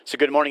So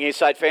good morning,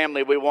 Eastside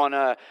family. We want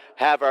to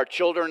have our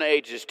children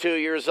ages 2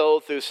 years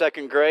old through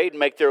second grade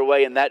make their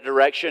way in that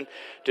direction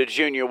to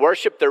junior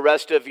worship. The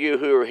rest of you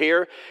who are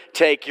here,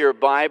 take your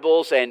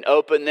Bibles and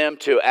open them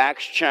to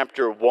Acts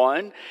chapter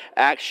 1.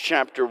 Acts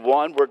chapter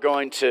 1, we're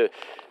going to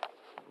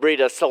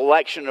read a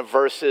selection of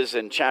verses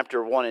in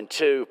chapter 1 and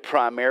 2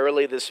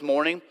 primarily this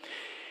morning.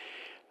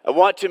 I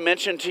want to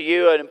mention to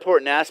you an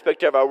important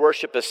aspect of our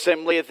worship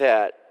assembly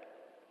that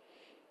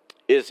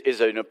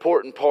is an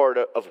important part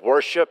of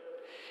worship.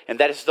 And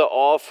that is the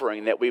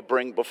offering that we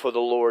bring before the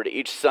Lord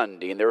each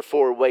Sunday. And there are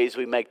 4 ways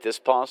we make this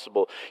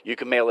possible. You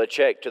can mail a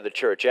check to the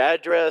church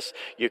address.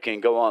 You can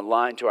go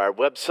online to our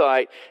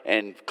website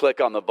and click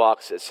on the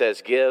box that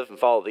says give and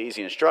follow the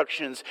easy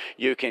instructions.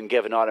 You can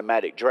give an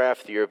automatic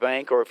draft to your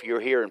bank. Or if you're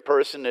here in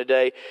person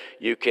today,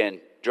 you can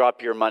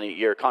drop your money,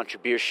 your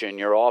contribution,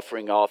 your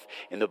offering off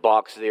in the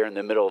box there in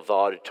the middle of the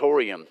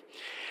auditorium.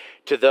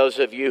 To those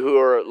of you who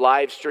are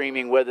live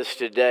streaming with us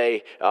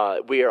today,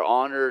 we are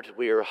honored,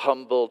 we are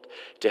humbled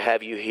to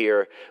have you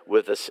here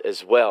with us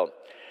as well.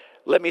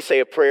 Let me say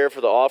a prayer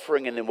for the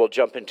offering and then we'll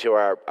jump into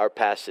our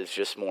passage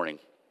this morning.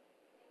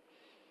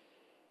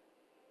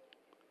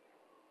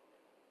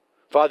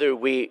 Father,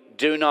 we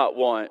do not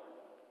want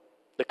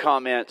the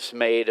comments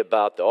made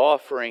about the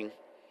offering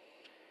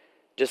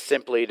just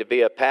simply to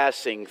be a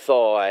passing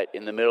thought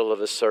in the middle of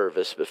the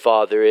service. But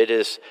Father, it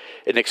is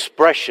an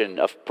expression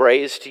of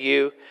praise to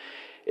you,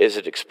 is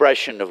an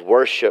expression of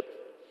worship.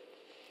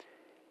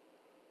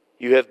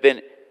 You have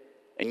been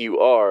and you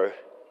are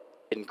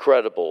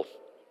incredible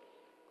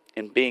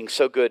in being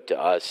so good to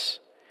us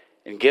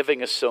and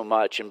giving us so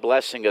much and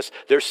blessing us.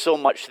 There's so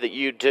much that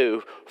you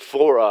do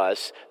for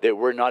us that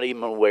we're not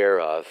even aware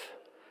of.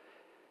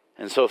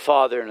 And so,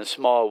 Father, in a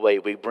small way,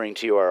 we bring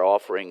to you our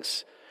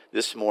offerings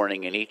this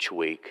morning and each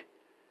week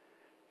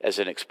as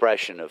an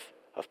expression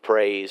of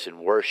praise and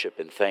worship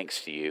and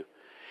thanks to you.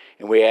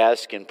 And we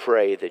ask and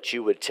pray that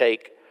you would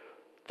take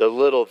the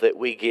little that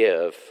we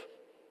give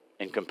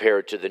and compare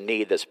it to the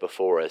need that's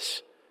before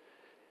us.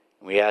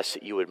 And we ask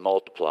that you would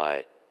multiply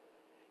it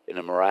in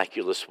a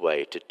miraculous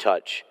way to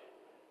touch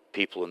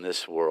people in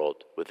this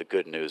world with the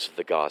good news of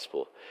the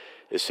gospel.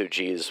 It's through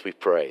Jesus we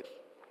pray.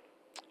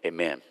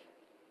 Amen.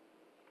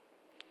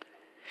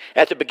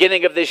 At the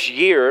beginning of this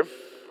year,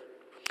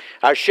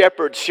 our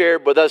shepherd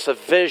shared with us a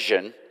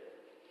vision.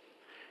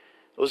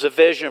 It was a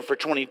vision for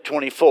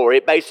 2024.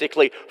 It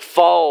basically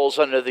falls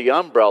under the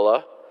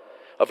umbrella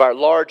of our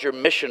larger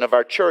mission of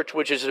our church,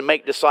 which is to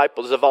make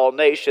disciples of all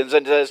nations.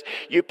 And says,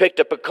 you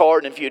picked up a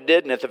card, and if you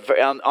didn't,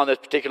 on this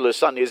particular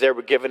Sunday as they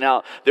were given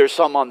out, there's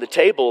some on the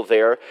table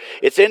there.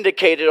 It's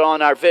indicated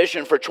on our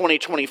vision for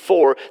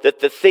 2024 that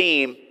the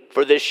theme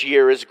for this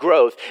year is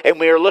growth. And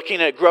we are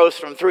looking at growth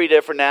from 3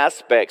 different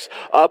aspects.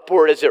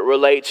 Upward as it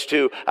relates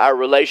to our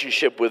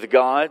relationship with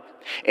God.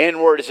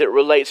 Inward as it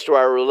relates to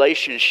our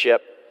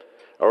relationship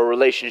or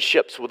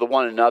relationships with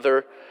one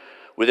another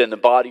within the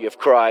body of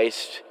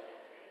Christ.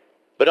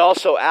 But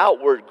also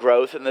outward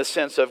growth in the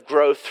sense of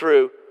growth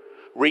through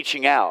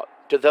reaching out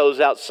to those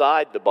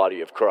outside the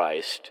body of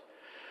Christ.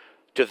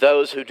 To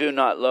those who do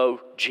not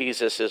know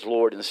Jesus as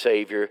Lord and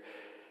Savior,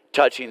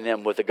 touching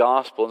them with the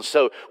gospel. And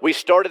so we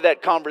started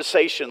that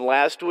conversation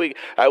last week.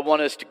 I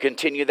want us to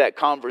continue that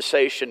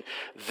conversation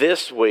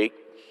this week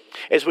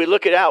as we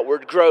look at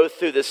outward growth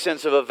through the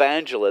sense of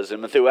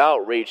evangelism and through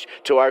outreach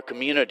to our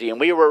community.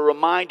 And we were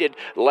reminded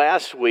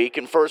last week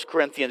in 1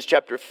 Corinthians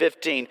chapter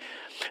 15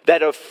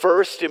 that of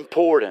first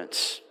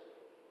importance,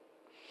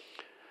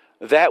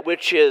 that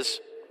which is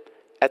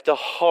at the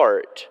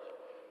heart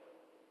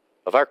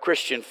of our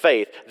Christian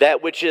faith,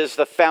 that which is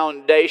the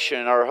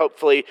foundation, or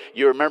hopefully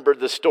you remember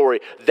the story,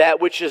 that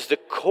which is the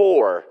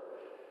core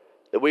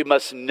that we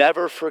must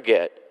never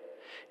forget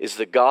is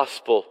the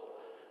gospel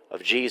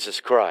of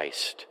Jesus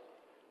Christ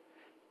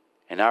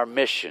and our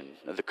mission,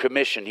 the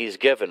commission He's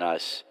given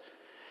us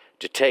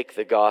to take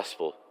the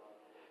gospel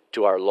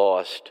to our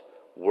lost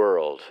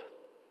world.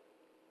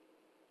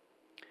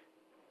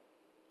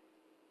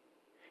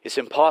 It's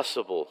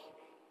impossible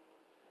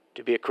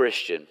to be a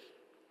Christian,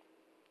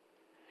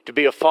 to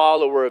be a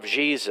follower of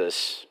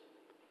Jesus,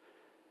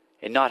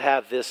 and not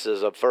have this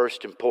as of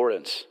first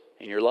importance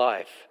in your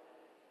life.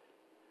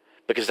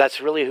 Because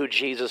that's really who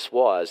Jesus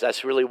was.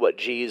 That's really what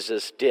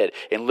Jesus did.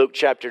 In Luke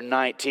chapter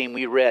 19,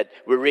 we read,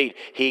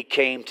 He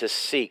came to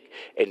seek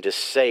and to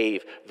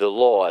save the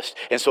lost.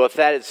 And so if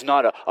that is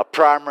not a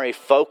primary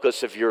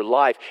focus of your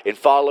life in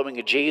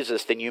following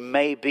Jesus, then you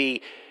may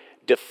be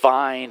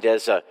defined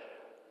as a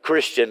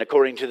Christian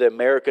according to the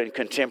American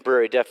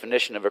contemporary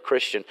definition of a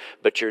Christian,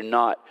 but you're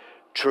not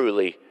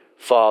truly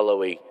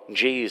following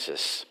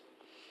Jesus.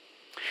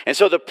 And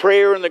so the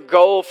prayer and the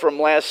goal from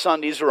last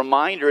Sunday's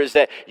reminder is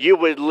that you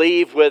would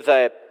leave with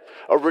a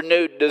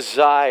renewed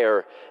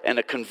desire and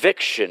a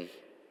conviction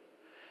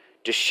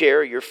to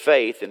share your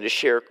faith and to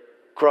share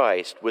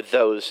Christ with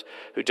those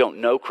who don't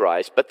know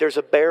Christ. But there's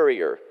a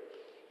barrier.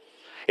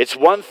 It's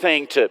one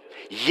thing to,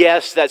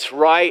 yes, that's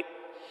right,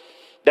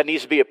 that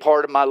needs to be a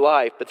part of my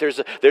life. But there's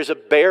a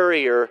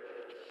barrier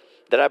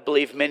that I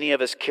believe many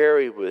of us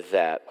carry with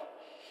that.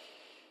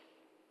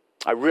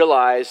 I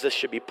realize this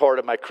should be part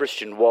of my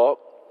Christian walk.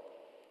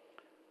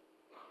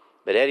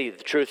 But Eddie,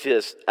 the truth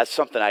is, that's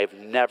something I have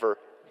never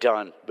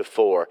done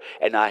before.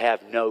 And I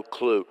have no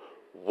clue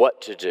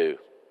what to do.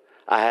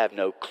 I have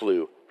no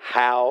clue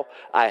how.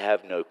 I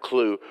have no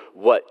clue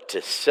what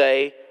to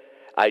say.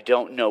 I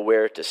don't know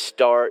where to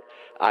start.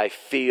 I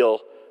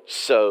feel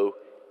so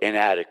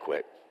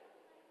inadequate.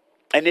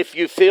 And if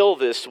you feel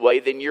this way,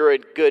 then you're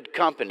in good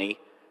company.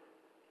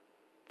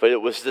 But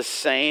it was the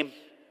same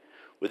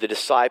with the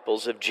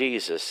disciples of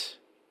Jesus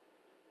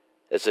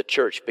as the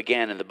church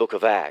began in the book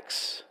of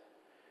Acts.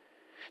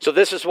 So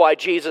this is why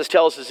Jesus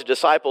tells his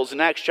disciples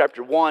in Acts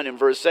chapter 1 and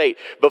verse 8,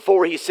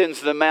 before he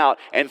sends them out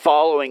and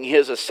following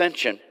his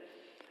ascension,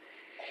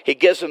 he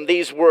gives them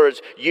these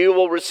words: you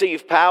will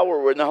receive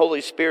power when the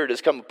Holy Spirit has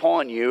come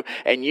upon you,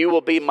 and you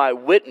will be my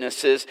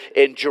witnesses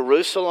in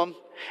Jerusalem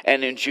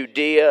and in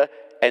Judea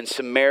and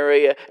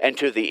Samaria and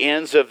to the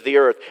ends of the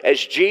earth.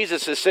 As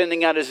Jesus is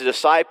sending out his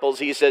disciples,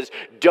 he says,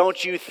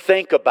 don't you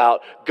think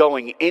about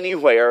going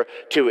anywhere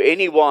to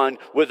anyone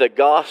with the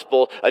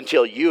gospel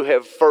until you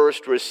have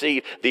first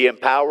received the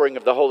empowering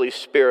of the Holy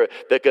Spirit,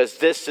 because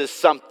this is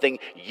something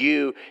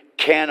you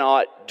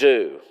cannot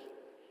do.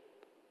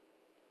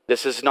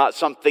 This is not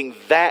something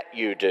that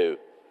you do.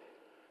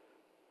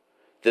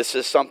 This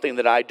is something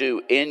that I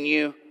do in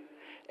you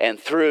and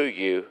through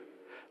you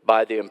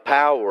by the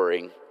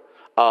empowering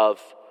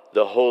of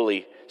the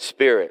Holy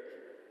Spirit.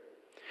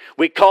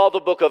 We call the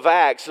book of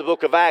Acts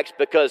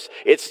because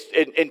it's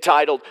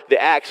entitled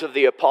The Acts of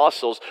the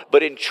Apostles,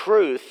 but in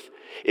truth,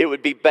 it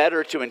would be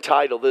better to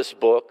entitle this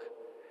book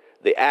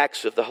The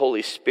Acts of the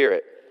Holy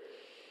Spirit.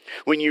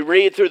 When you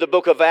read through the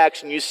book of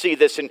Acts and you see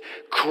this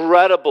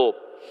incredible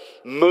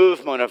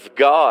movement of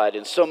God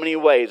in so many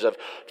ways, of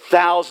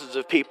thousands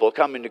of people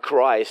coming to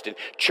Christ and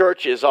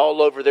churches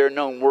all over their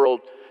known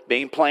world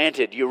being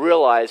planted, you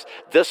realize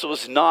this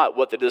was not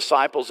what the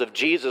disciples of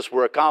Jesus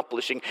were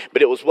accomplishing,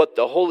 but it was what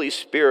the Holy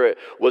Spirit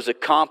was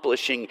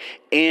accomplishing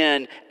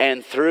in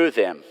and through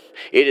them.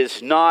 It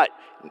is not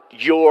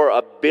your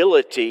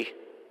ability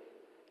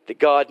that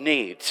God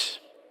needs.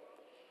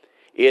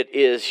 It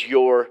is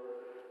your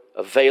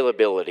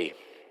availability.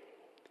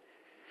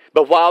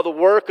 But while the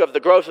work of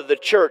the growth of the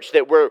church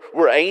that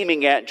we're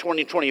aiming at in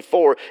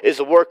 2024 is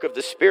the work of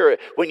the Spirit,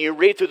 when you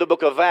read through the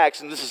book of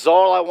Acts, and this is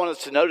all I want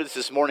us to notice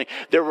this morning,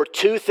 there were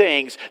two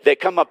things that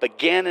come up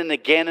again and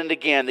again and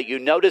again that you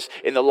notice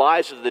in the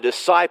lives of the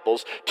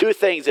disciples, two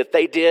things that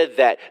they did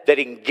that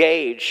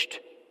engaged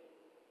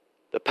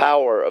the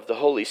power of the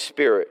Holy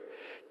Spirit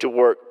to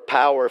work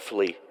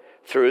powerfully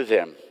through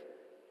them.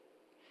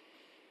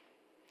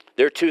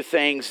 There are two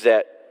things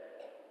that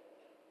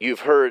you've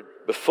heard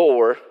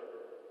before.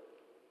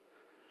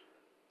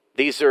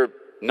 These are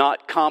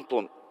not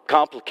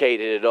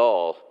complicated at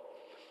all.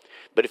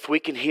 But if we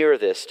can hear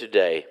this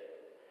today,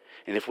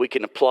 and if we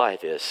can apply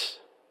this,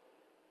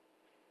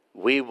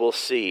 we will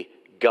see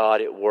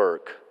God at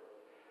work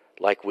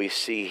like we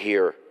see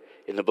here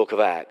in the book of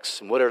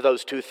Acts. And what are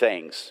those two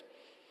things?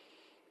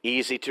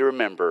 Easy to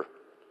remember.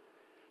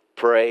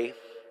 Pray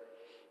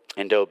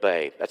and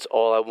obey. That's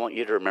all I want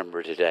you to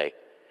remember today,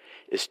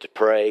 is to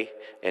pray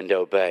and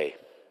obey.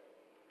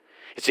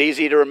 It's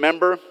easy to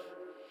remember.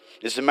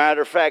 As a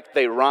matter of fact,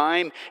 they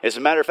rhyme. As a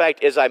matter of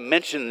fact, as I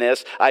mention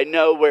this, I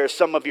know where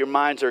some of your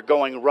minds are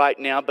going right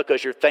now,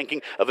 because you're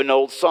thinking of an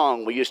old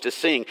song we used to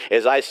sing.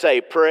 As I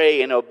say,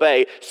 pray and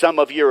obey, some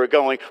of you are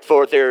going,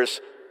 for there's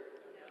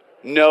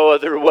no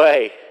other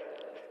way.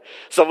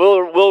 So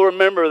we'll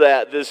remember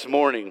that this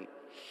morning.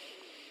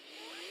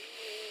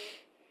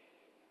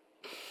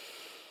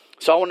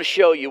 So I want to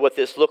show you what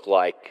this looked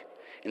like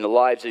in the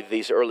lives of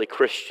these early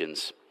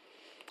Christians.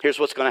 Here's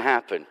what's going to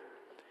happen.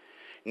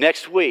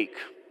 Next week,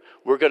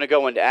 we're going to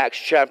go into Acts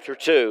chapter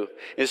 2.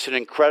 It's an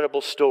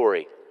incredible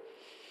story.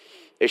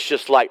 It's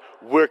just like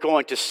we're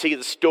going to see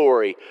the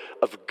story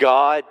of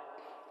God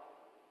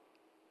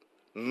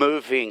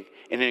moving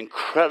in an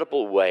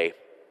incredible way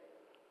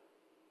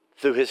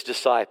through his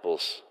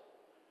disciples.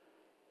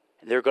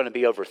 And there are going to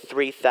be over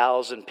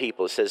 3,000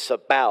 people. It says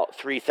about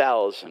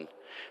 3,000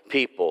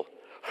 people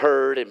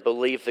heard and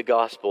believed the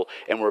gospel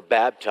and were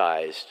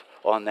baptized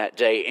on that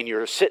day. And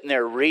you're sitting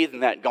there reading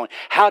that going,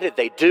 how did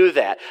they do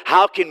that?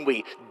 How can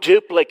we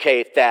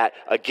duplicate that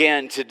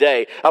again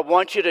today? I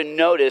want you to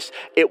notice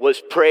it was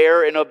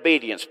prayer and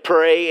obedience.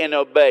 Pray and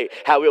obey.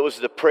 How it was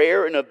the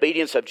prayer and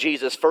obedience of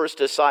Jesus' first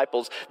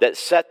disciples that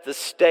set the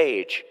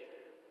stage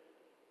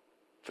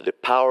for the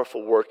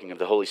powerful working of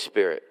the Holy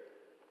Spirit.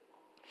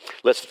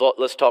 Let's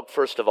talk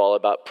first of all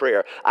about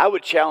prayer. I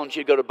would challenge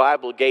you to go to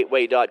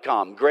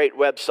BibleGateway.com. Great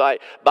website,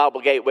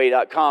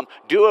 BibleGateway.com.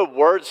 Do a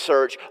word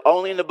search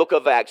only in the book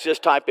of Acts.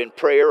 Just type in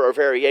prayer or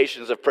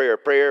variations of prayer,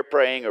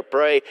 praying, or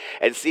pray,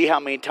 and see how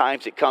many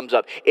times it comes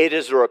up. It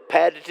is a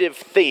repetitive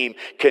theme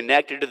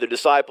connected to the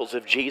disciples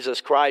of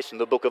Jesus Christ in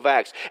the book of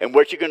Acts. And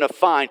what you're going to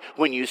find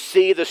when you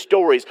see the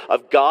stories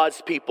of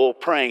God's people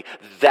praying,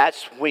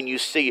 that's when you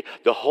see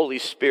the Holy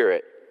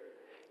Spirit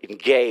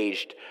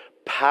engaged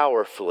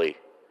powerfully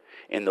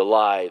in the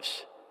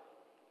lives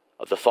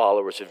of the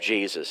followers of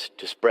Jesus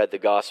to spread the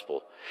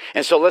gospel.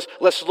 And so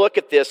let's look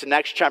at this in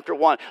Acts chapter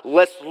 1.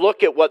 Let's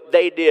look at what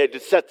they did to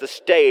set the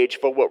stage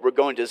for what we're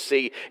going to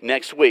see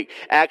next week.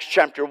 Acts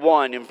chapter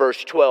 1 in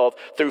verse 12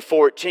 through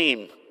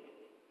 14.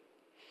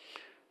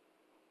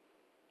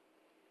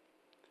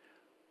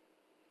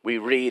 We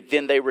read,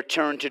 then they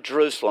returned to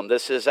Jerusalem.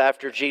 This is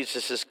after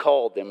Jesus has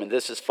called them, and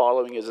this is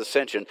following his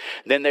ascension.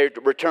 Then they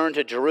returned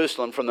to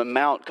Jerusalem from the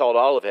mount called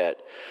Olivet,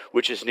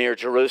 which is near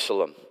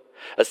Jerusalem,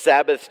 a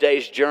Sabbath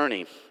day's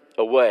journey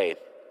away.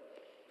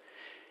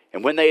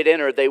 And when they had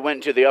entered, they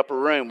went to the upper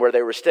room where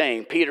they were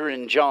staying. Peter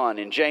and John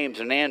and James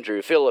and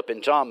Andrew, Philip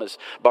and Thomas,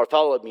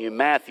 Bartholomew,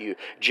 Matthew,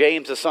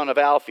 James the son of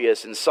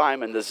Alphaeus, and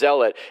Simon the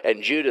Zealot,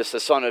 and Judas the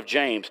son of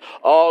James.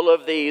 All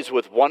of these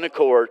with one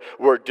accord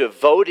were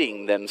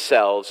devoting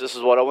themselves. This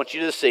is what I want you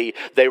to see.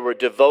 They were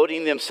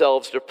devoting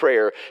themselves to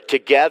prayer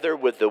together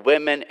with the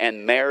women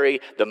and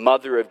Mary, the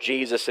mother of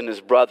Jesus, and his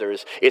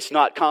brothers. It's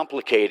not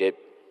complicated.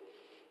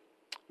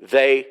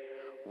 They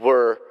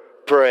were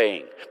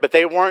praying. But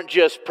they weren't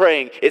just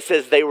praying. It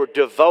says they were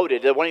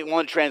devoted.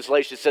 One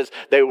translation says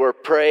they were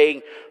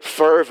praying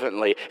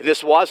fervently. And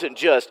this wasn't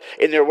just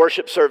in their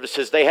worship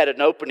services. They had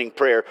an opening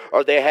prayer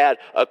or they had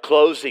a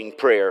closing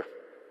prayer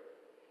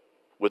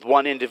with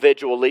one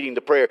individual leading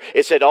the prayer.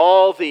 It said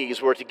all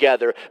these were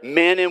together.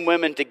 Men and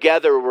women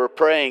together were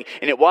praying.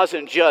 And it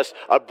wasn't just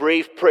a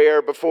brief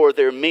prayer before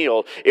their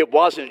meal. It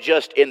wasn't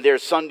just in their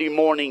Sunday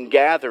morning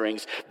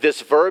gatherings.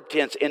 This verb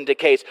tense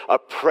indicates a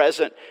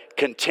present,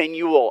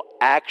 continual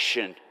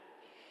action.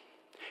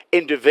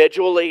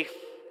 Individually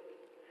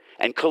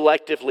and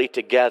collectively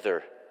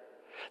together.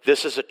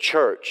 This is a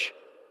church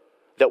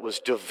that was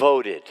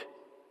devoted,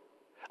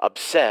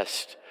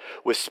 obsessed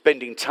with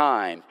spending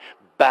time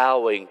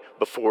bowing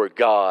before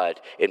God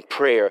in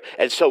prayer.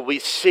 And so we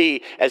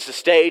see, as the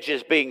stage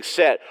is being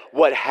set,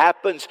 what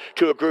happens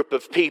to a group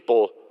of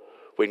people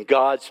when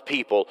God's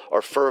people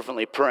are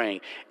fervently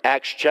praying.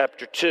 Acts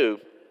chapter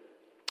 2,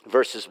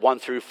 verses 1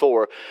 through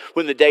 4.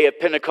 When the day of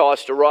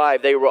Pentecost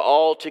arrived, they were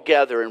all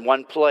together in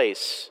one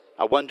place.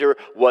 I wonder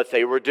what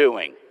they were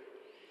doing.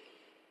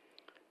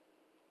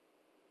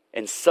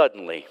 And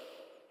suddenly,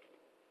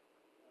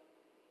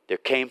 there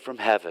came from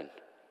heaven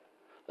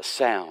a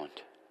sound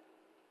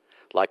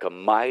like a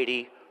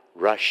mighty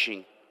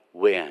rushing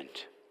wind.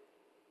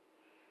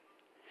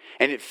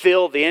 And it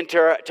filled the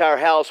entire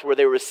house where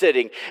they were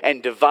sitting,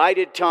 and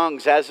divided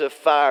tongues as of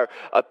fire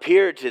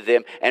appeared to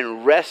them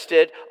and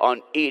rested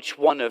on each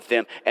one of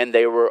them, and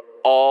they were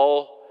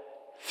all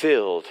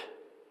filled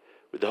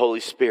with the Holy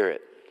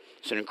Spirit.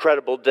 It's an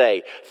incredible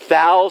day.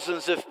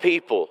 Thousands of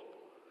people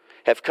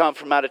have come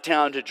from out of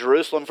town to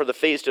Jerusalem for the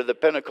feast of the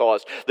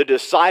Pentecost. The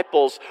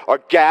disciples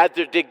are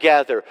gathered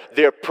together.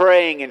 They're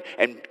praying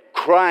and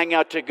crying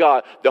out to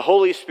God. The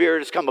Holy Spirit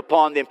has come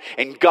upon them,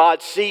 and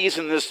God sees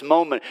in this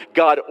moment,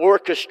 God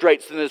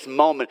orchestrates in this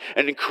moment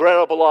an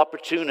incredible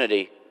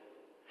opportunity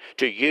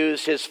to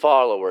use His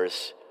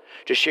followers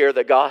to share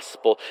the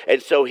gospel.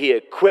 And so He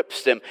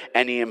equips them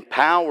and He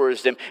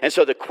empowers them. And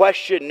so the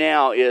question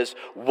now is,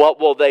 what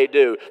will they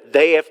do?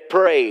 They have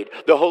prayed.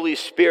 The Holy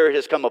Spirit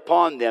has come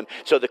upon them.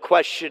 So the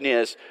question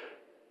is,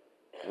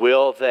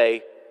 will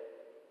they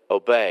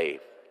obey?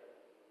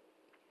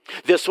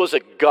 This was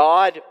a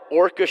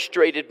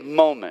God-orchestrated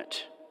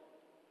moment.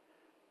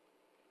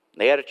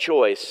 They had a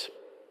choice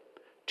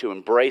to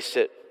embrace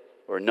it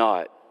or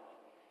not.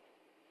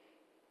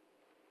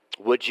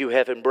 Would you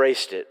have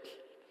embraced it?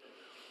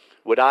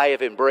 Would I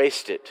have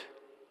embraced it?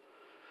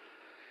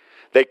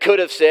 They could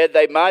have said,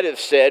 they might have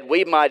said,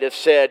 we might have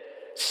said,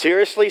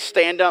 seriously,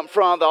 stand up in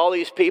front of all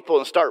these people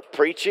and start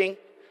preaching?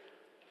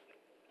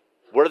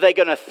 What are they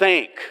going to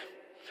think?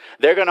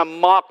 They're going to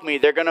mock me.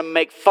 They're going to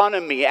make fun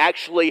of me.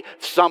 Actually,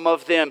 some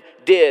of them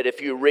did,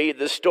 if you read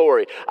the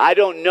story. I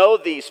don't know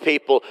these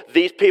people.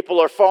 These people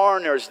are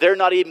foreigners. They're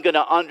not even going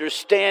to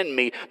understand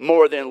me,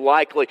 more than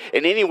likely.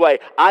 And anyway,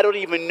 I don't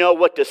even know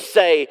what to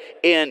say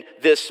in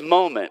this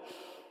moment.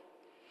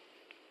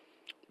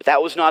 But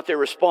that was not their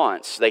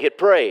response. They had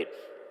prayed.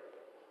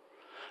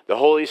 The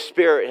Holy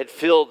Spirit had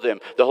filled them.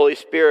 The Holy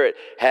Spirit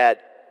had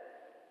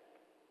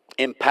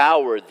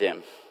empowered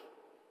them.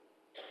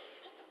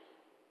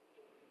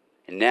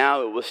 And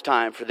now it was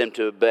time for them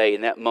to obey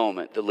in that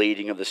moment the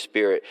leading of the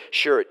Spirit.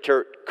 Sure, it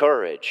took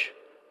courage.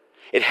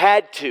 It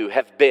had to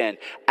have been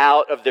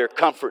out of their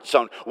comfort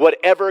zone.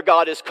 Whatever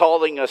God is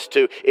calling us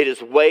to, it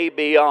is way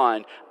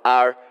beyond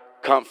our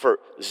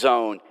comfort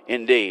zone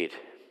indeed.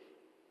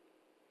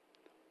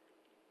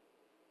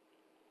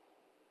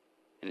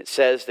 And it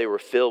says they were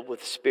filled with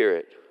the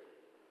Spirit.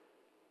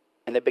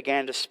 And they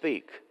began to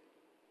speak.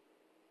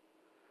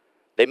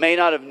 They may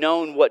not have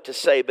known what to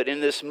say, but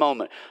in this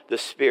moment, the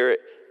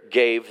Spirit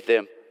gave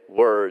them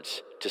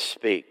words to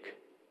speak.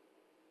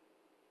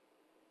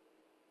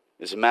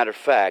 As a matter of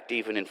fact,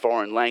 even in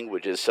foreign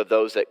languages, so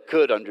those that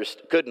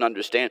couldn't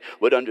understand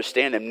would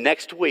understand them.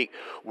 Next week,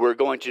 we're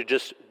going to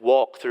just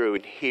walk through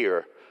and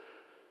hear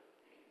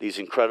these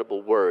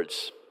incredible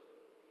words,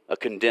 a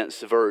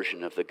condensed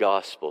version of the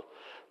gospel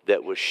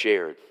that was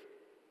shared.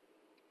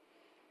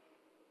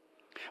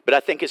 But I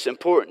think it's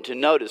important to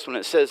notice when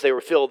it says they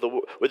were filled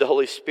with the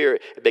Holy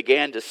Spirit, it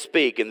began to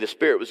speak, and the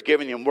Spirit was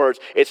giving them words.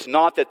 It's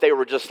not that they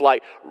were just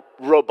like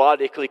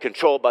robotically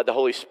controlled by the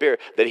Holy Spirit,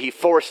 that He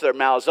forced their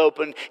mouths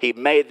open, He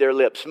made their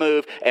lips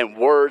move, and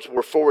words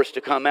were forced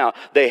to come out.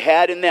 They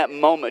had in that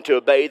moment to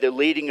obey the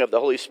leading of the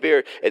Holy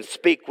Spirit and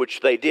speak, which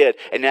they did.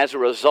 And as a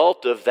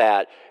result of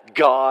that,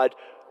 God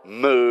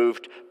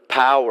moved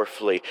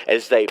powerfully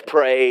as they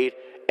prayed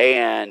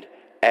and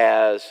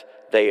as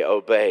they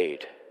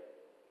obeyed.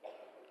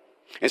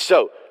 And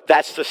so,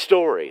 that's the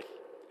story.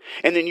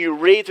 And then you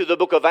read through the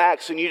book of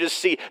Acts and you just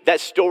see that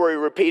story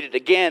repeated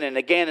again and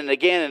again and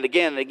again and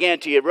again and again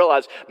till you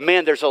realize,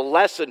 man, there's a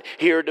lesson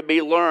here to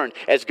be learned.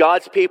 As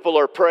God's people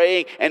are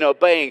praying and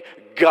obeying,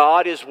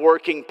 God is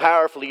working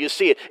powerfully. You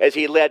see it as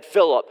He led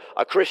Philip,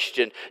 a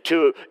Christian,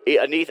 to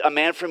a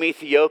man from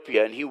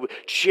Ethiopia, and He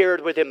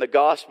shared with him the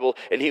gospel,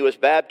 and he was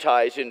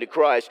baptized into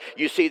Christ.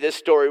 You see this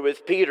story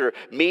with Peter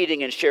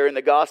meeting and sharing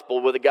the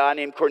gospel with a guy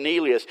named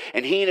Cornelius,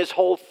 and he and his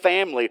whole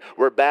family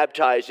were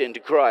baptized into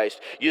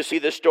Christ. You see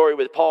the story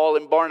with Paul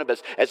and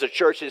Barnabas as the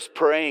church is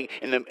praying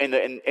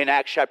in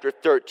Acts chapter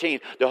 13.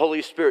 The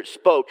Holy Spirit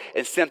spoke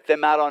and sent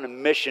them out on a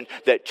mission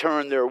that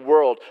turned their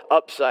world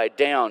upside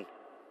down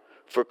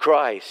for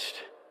Christ.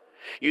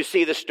 You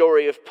see the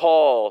story of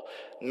Paul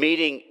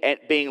meeting and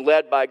being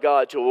led by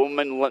God to a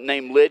woman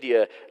named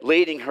Lydia,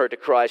 leading her to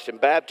Christ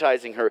and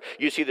baptizing her.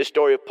 You see the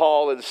story of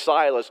Paul and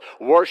Silas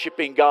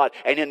worshiping God,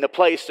 and in the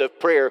place of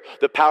prayer,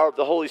 the power of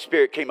the Holy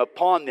Spirit came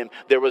upon them.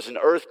 There was an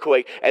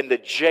earthquake, and the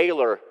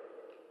jailer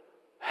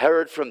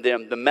heard from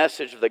them the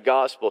message of the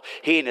gospel.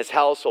 He and his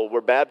household were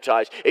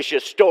baptized. It's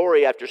just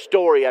story after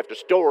story after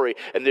story,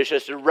 and there's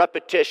just a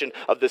repetition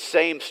of the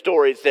same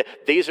stories. That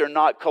these are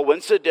not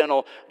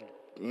coincidental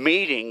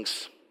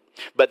meetings,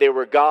 but they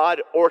were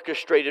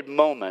God-orchestrated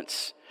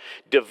moments,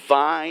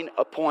 divine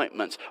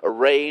appointments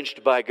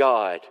arranged by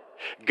God.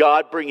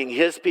 God bringing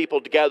His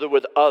people together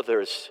with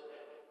others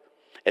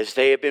as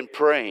they have been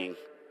praying,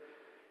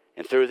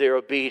 and through their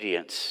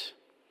obedience,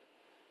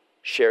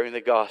 sharing the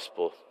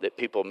gospel that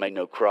people may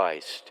know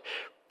Christ.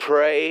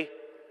 Pray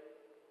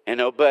and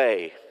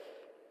obey,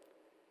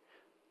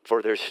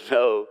 for there's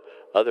no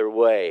other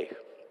way.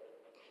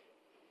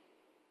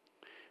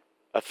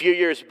 A few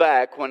years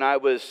back, when I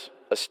was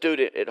a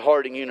student at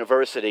Harding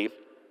University,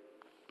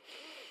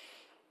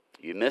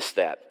 you missed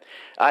that.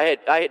 I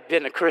had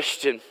been a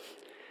Christian.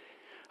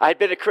 I had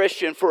been a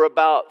Christian for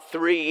about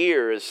 3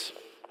 years.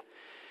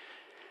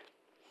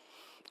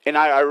 And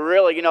I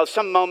really,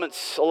 some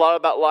moments, a lot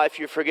about life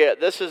you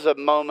forget. This is a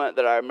moment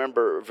that I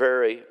remember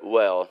very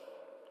well.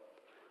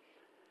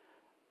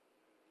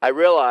 I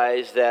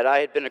realized that I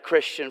had been a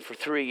Christian for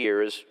 3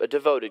 years, a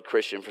devoted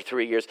Christian for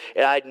 3 years,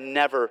 and I'd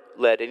never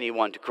led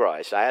anyone to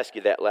Christ. I asked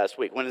you that last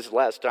week. When is the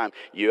last time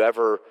you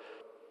ever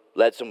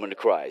led someone to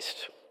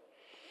Christ?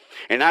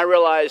 And I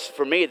realized,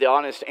 for me, the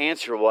honest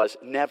answer was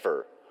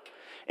never.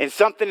 And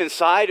something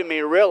inside of me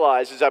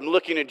realizes I'm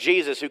looking at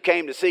Jesus, who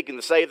came to seek and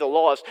to save the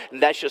lost,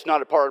 and that's just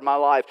not a part of my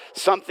life.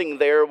 Something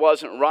there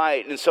wasn't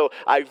right. And so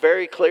I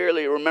very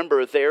clearly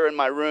remember there in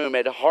my room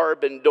at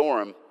Harbin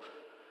Dorm,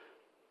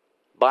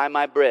 by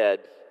my bed,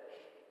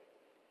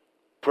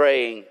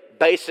 praying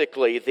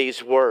basically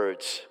these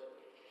words.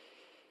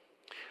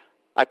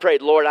 I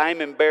prayed, Lord, I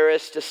am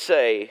embarrassed to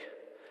say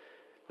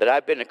that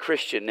I've been a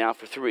Christian now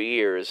for 3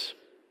 years,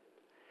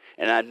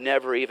 and I've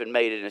never even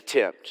made an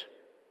attempt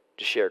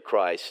to share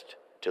Christ,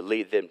 to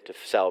lead them to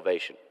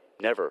salvation.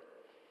 Never.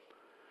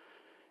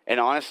 And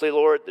honestly,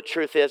 Lord, the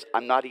truth is,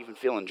 I'm not even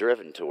feeling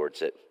driven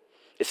towards it.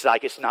 It's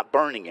like it's not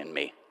burning in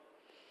me.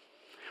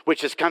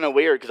 Which is kind of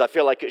weird because I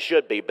feel like it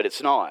should be, but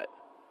it's not.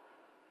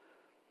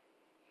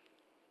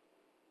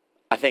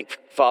 I think,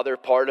 Father,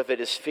 part of it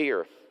is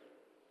fear.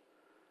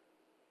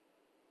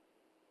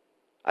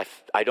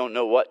 I don't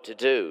know what to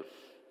do.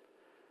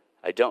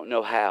 I don't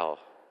know how.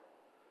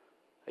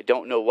 I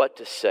don't know what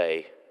to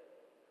say.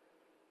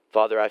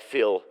 Father, I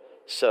feel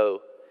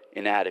so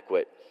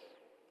inadequate.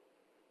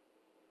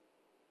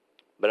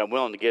 But I'm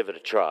willing to give it a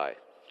try.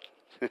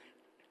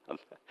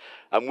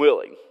 I'm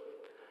willing.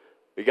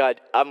 But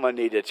God, I'm going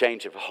to need a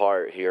change of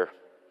heart here.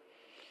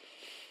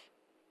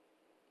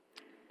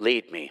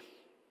 Lead me.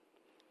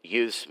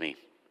 Use me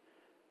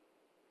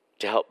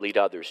to help lead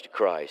others to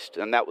Christ.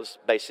 And that was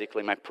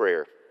basically my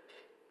prayer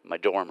in my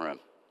dorm room.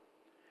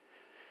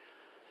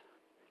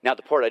 Now,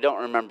 the part I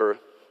don't remember,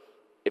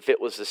 if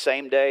it was the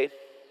same day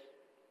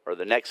or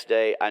the next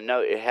day, I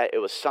know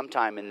it was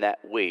sometime in that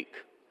week.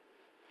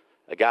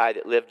 A guy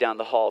that lived down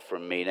the hall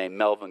from me named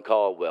Melvin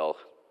Caldwell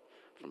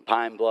from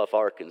Pine Bluff,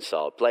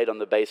 Arkansas, played on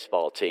the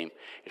baseball team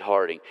at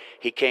Harding.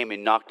 He came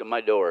and knocked on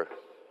my door,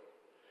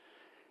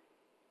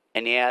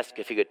 and he asked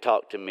if he could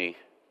talk to me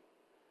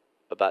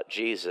about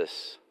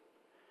Jesus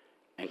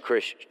and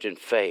Christian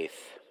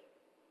faith.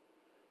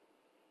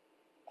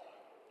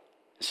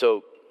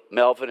 So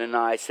Melvin and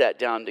I sat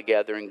down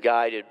together, and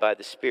guided by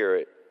the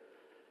Spirit,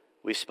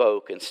 we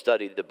spoke and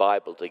studied the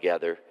Bible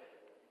together,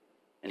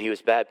 and he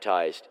was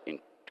baptized in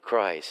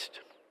Christ.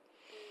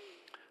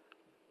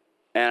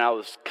 And I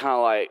was kind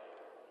of like,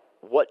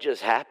 what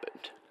just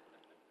happened?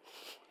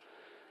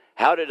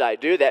 How did I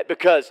do that?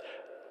 Because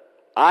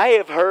I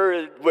have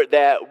heard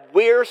that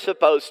we're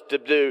supposed to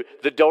do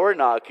the door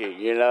knocking,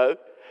 you know.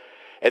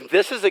 And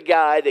this is a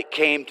guy that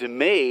came to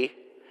me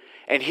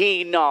and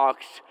he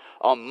knocked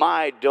on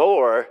my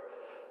door.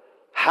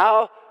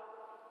 How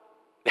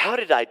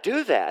did I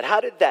do that? How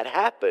did that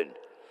happen?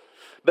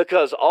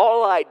 Because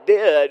all I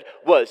did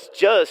was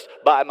just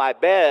by my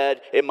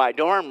bed in my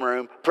dorm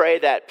room pray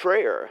that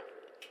prayer.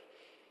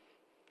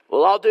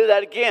 Well, I'll do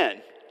that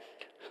again.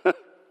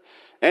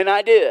 And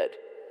I did.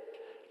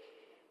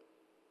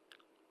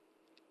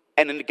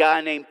 And then a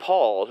guy named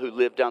Paul, who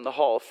lived down the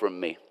hall from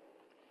me,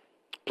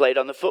 played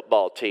on the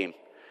football team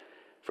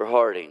for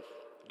Harding.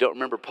 Don't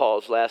remember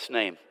Paul's last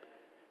name.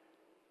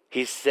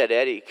 He said,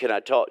 Eddie, can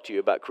I talk to you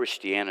about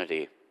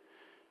Christianity,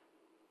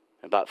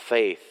 about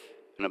faith,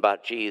 and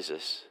about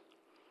Jesus?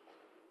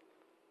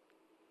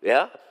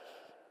 Yeah.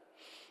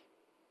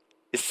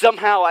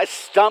 Somehow I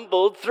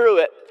stumbled through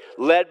it,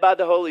 led by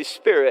the Holy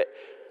Spirit.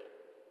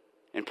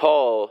 And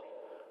Paul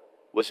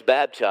was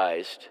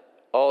baptized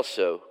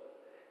also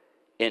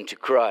into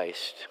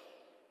Christ.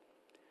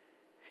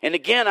 And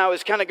again, I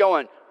was kind of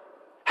going,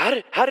 how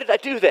did I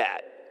do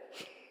that?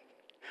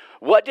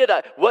 What did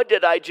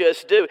I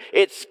just do?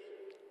 It's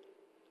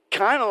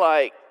kind of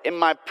like in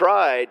my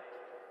pride,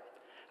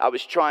 I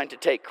was trying to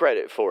take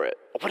credit for it.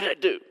 What did I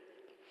do?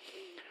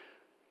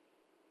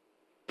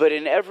 But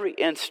in every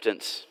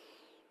instance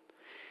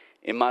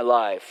in my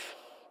life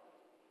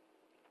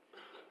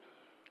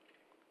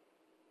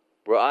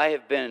where I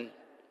have been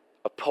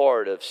a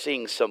part of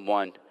seeing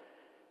someone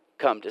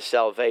come to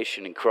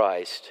salvation in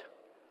Christ,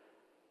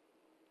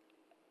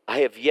 I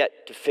have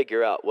yet to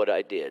figure out what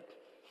I did.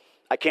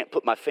 I can't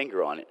put my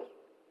finger on it.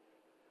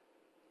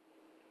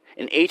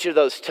 In each of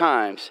those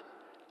times,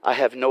 I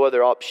have no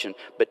other option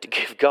but to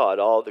give God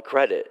all the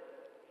credit.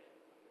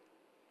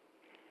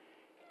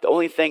 The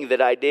only thing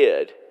that I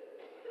did,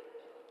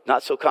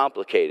 not so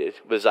complicated,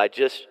 was I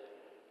just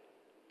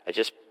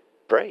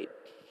prayed.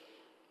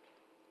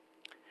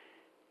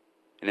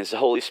 And as the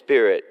Holy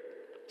Spirit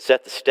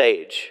set the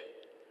stage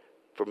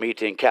for me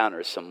to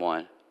encounter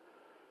someone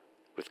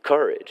with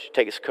courage,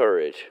 take his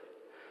courage,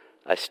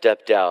 I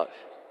stepped out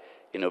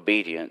in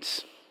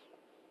obedience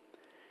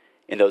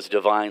in those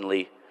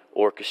divinely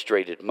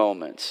orchestrated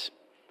moments.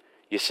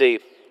 You see,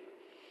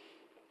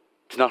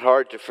 it's not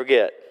hard to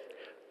forget.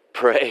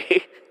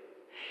 Pray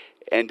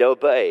and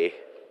obey,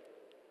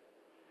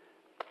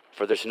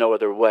 for there's no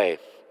other way.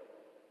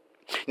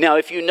 Now,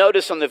 if you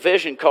notice on the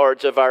vision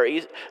cards of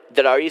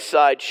that our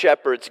Eastside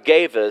Shepherds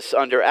gave us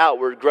under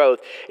outward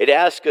growth, it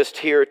asks us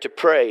here to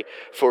pray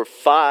for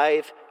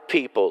 5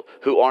 people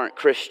who aren't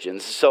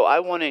Christians. So I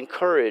want to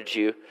encourage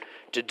you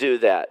to do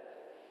that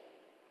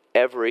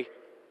every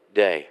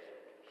day.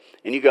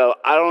 And you go,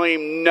 I don't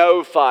even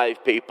know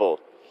 5 people.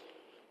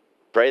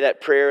 Pray that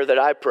prayer that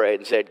I prayed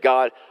and said,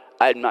 God,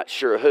 I'm not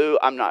sure who,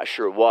 I'm not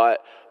sure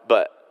what,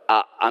 but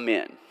I'm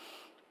in.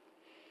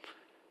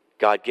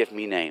 God, give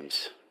me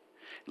names.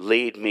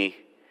 Lead me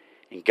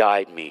and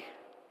guide me.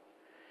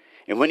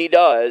 And when he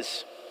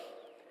does,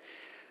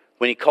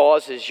 when he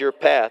causes your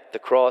path to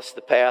cross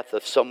the path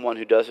of someone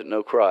who doesn't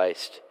know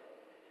Christ,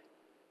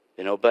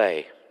 then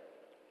obey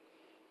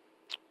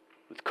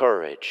with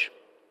courage,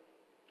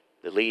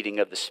 the leading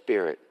of the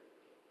Spirit,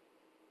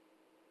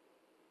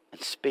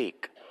 and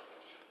speak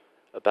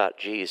about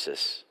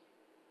Jesus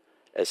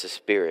as the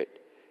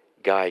Spirit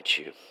guides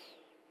you.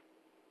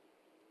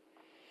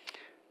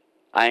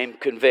 I am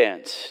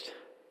convinced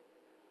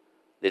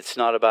that it's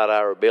not about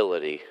our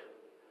ability,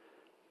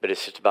 but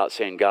it's just about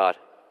saying, God,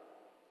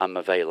 I'm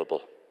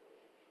available.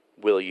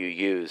 Will you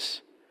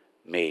use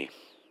me?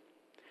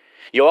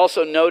 You'll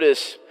also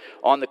notice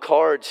on the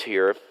cards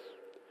here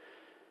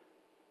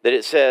that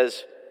it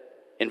says,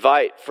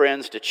 invite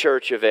friends to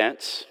church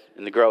events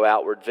in the Grow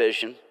Outward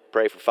Vision.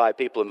 Pray for 5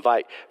 people,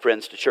 invite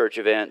friends to church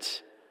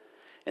events,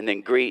 and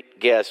then greet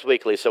guests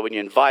weekly. So when you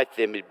invite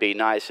them, it'd be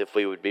nice if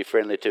we would be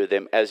friendly to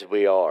them as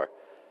we are.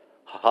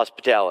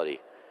 Hospitality,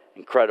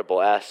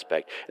 incredible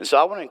aspect. And so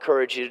I want to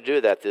encourage you to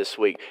do that this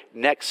week.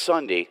 Next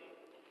Sunday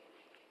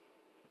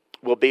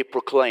will be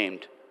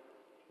proclaimed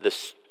the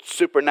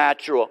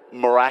supernatural,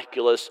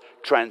 miraculous,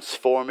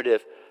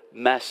 transformative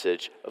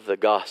message of the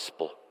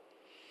gospel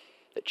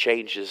that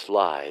changes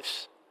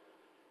lives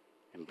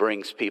and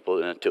brings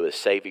people into a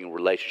saving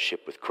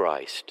relationship with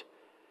Christ.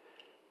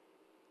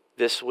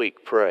 This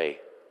week, pray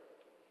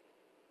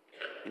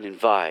and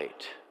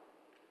invite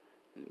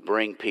and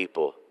bring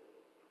people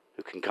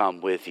who can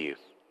come with you.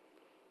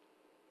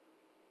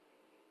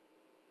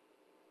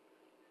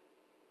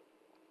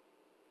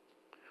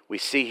 We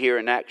see here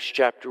in Acts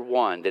chapter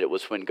 1 that it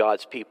was when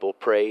God's people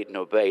prayed and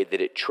obeyed that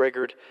it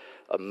triggered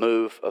a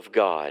move of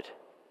God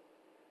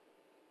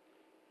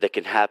that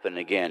can happen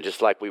again,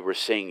 just like we were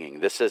singing.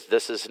 This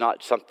is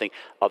not something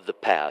of the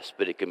past,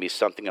 but it can be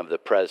something of the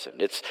present.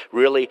 It's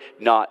really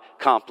not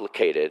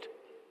complicated.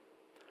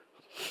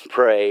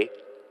 Pray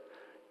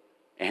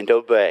and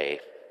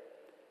obey,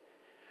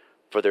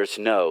 for there's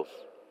no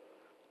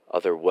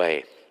other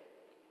way.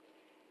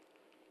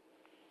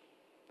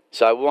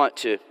 So I want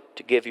to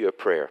give you a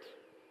prayer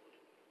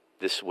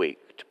this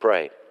week to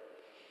pray.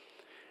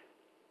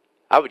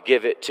 I would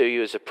give it to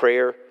you as a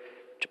prayer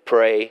to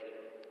pray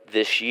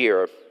this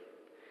year.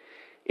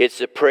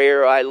 It's a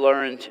prayer I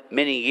learned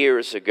many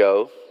years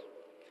ago,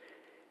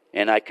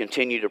 and I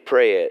continue to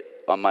pray it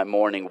on my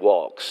morning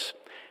walks.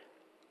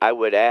 I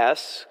would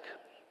ask,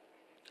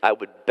 I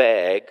would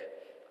beg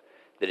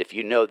that if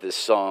you know this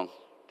song,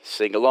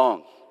 sing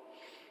along.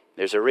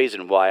 There's a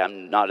reason why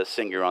I'm not a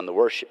singer on the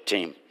worship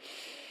team.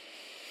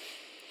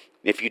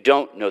 If you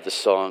don't know the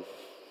song,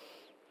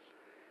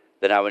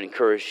 then I would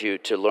encourage you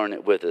to learn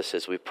it with us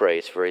as we pray.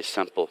 It's very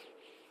simple.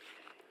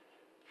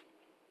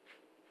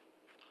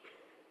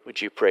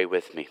 Would you pray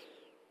with me?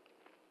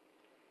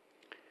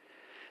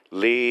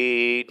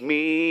 Lead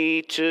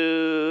me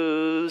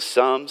to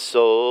some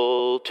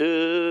soul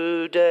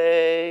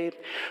today.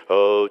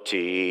 Oh,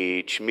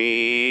 teach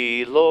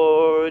me,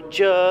 Lord,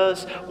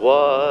 just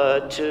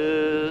what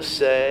to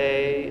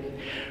say.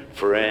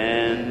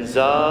 Friends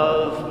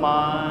of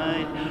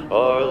mine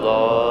are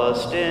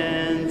lost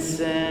in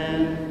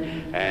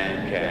sin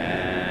and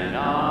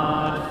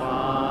cannot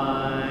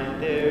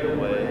find their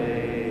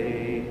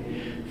way.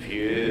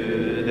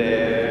 Few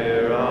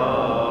there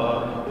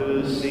are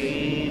who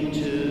seem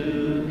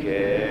to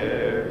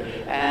care,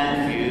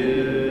 and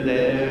few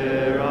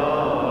there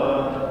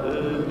are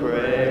who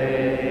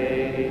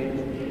pray.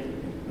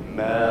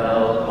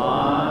 Melt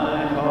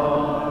my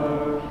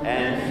heart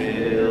and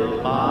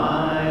fill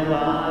my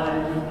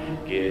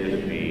life.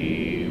 Give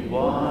me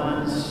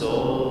one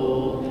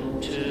soul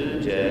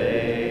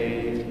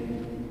today.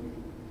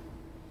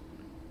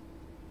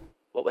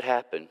 What would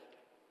happen?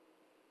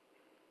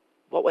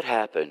 What would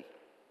happen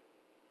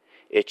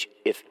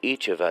if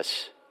each of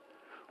us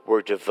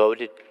were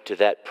devoted to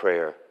that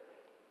prayer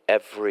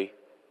every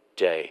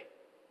day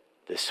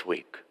this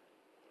week?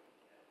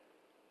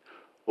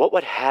 What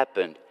would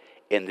happen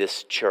in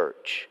this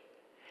church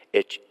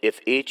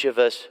if each of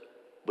us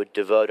would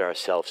devote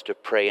ourselves to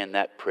praying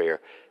that prayer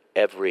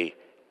every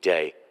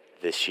day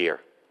this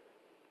year?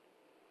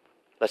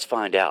 Let's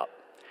find out.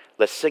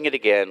 Let's sing it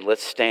again.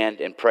 Let's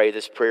stand and pray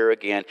this prayer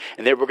again.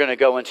 And then we're going to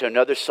go into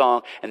another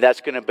song, and that's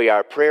going to be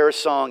our prayer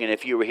song. And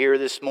if you were here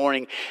this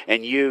morning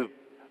and you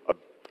are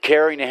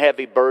carrying a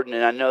heavy burden,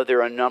 and I know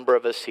there are a number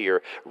of us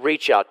here,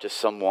 reach out to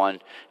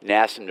someone and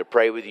ask them to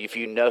pray with you. If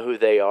you know who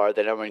they are,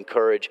 then I would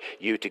encourage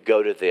you to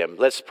go to them.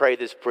 Let's pray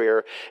this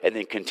prayer and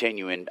then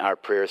continue in our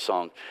prayer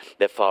song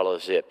that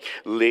follows it.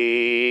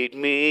 Lead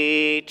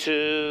me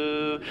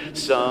to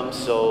some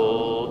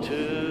soul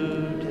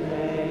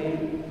today.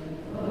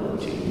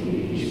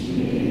 Teach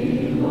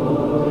me,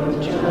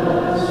 Lord,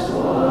 just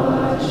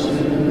what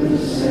to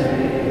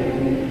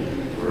say.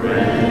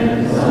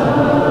 Friends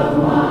of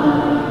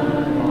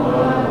mine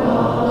are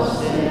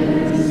lost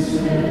in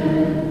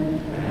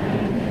sin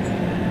and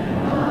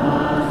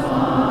cannot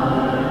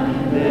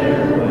find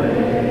their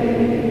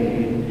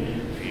way.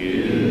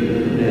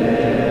 Few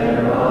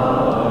there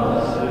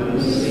are who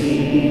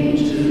seem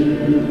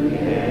to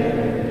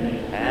care,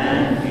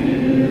 and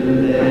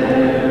few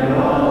there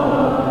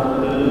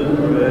are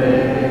who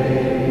pray.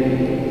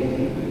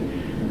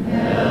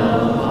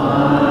 Melt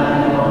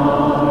my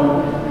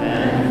heart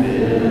and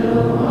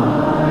fill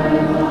my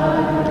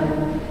life.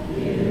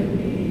 Give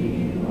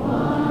me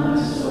one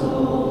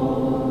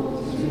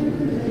soul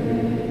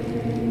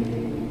today.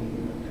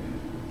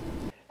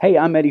 Hey,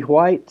 I'm Eddie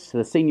White,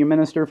 the Senior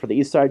Minister for the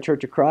Eastside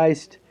Church of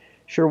Christ.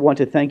 Sure want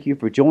to thank you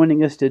for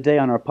joining us today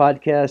on our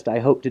podcast. I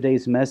hope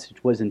today's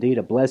message was indeed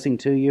a blessing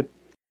to you.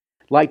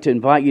 I'd like to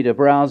invite you to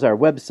browse our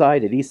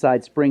website at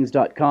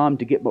eastsidesprings.com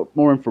to get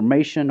more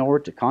information or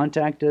to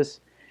contact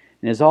us.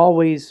 And as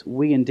always,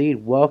 we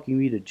indeed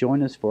welcome you to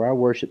join us for our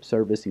worship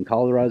service in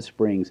Colorado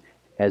Springs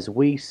as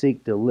we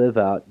seek to live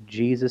out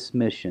Jesus'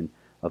 mission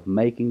of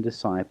making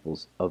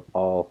disciples of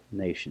all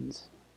nations.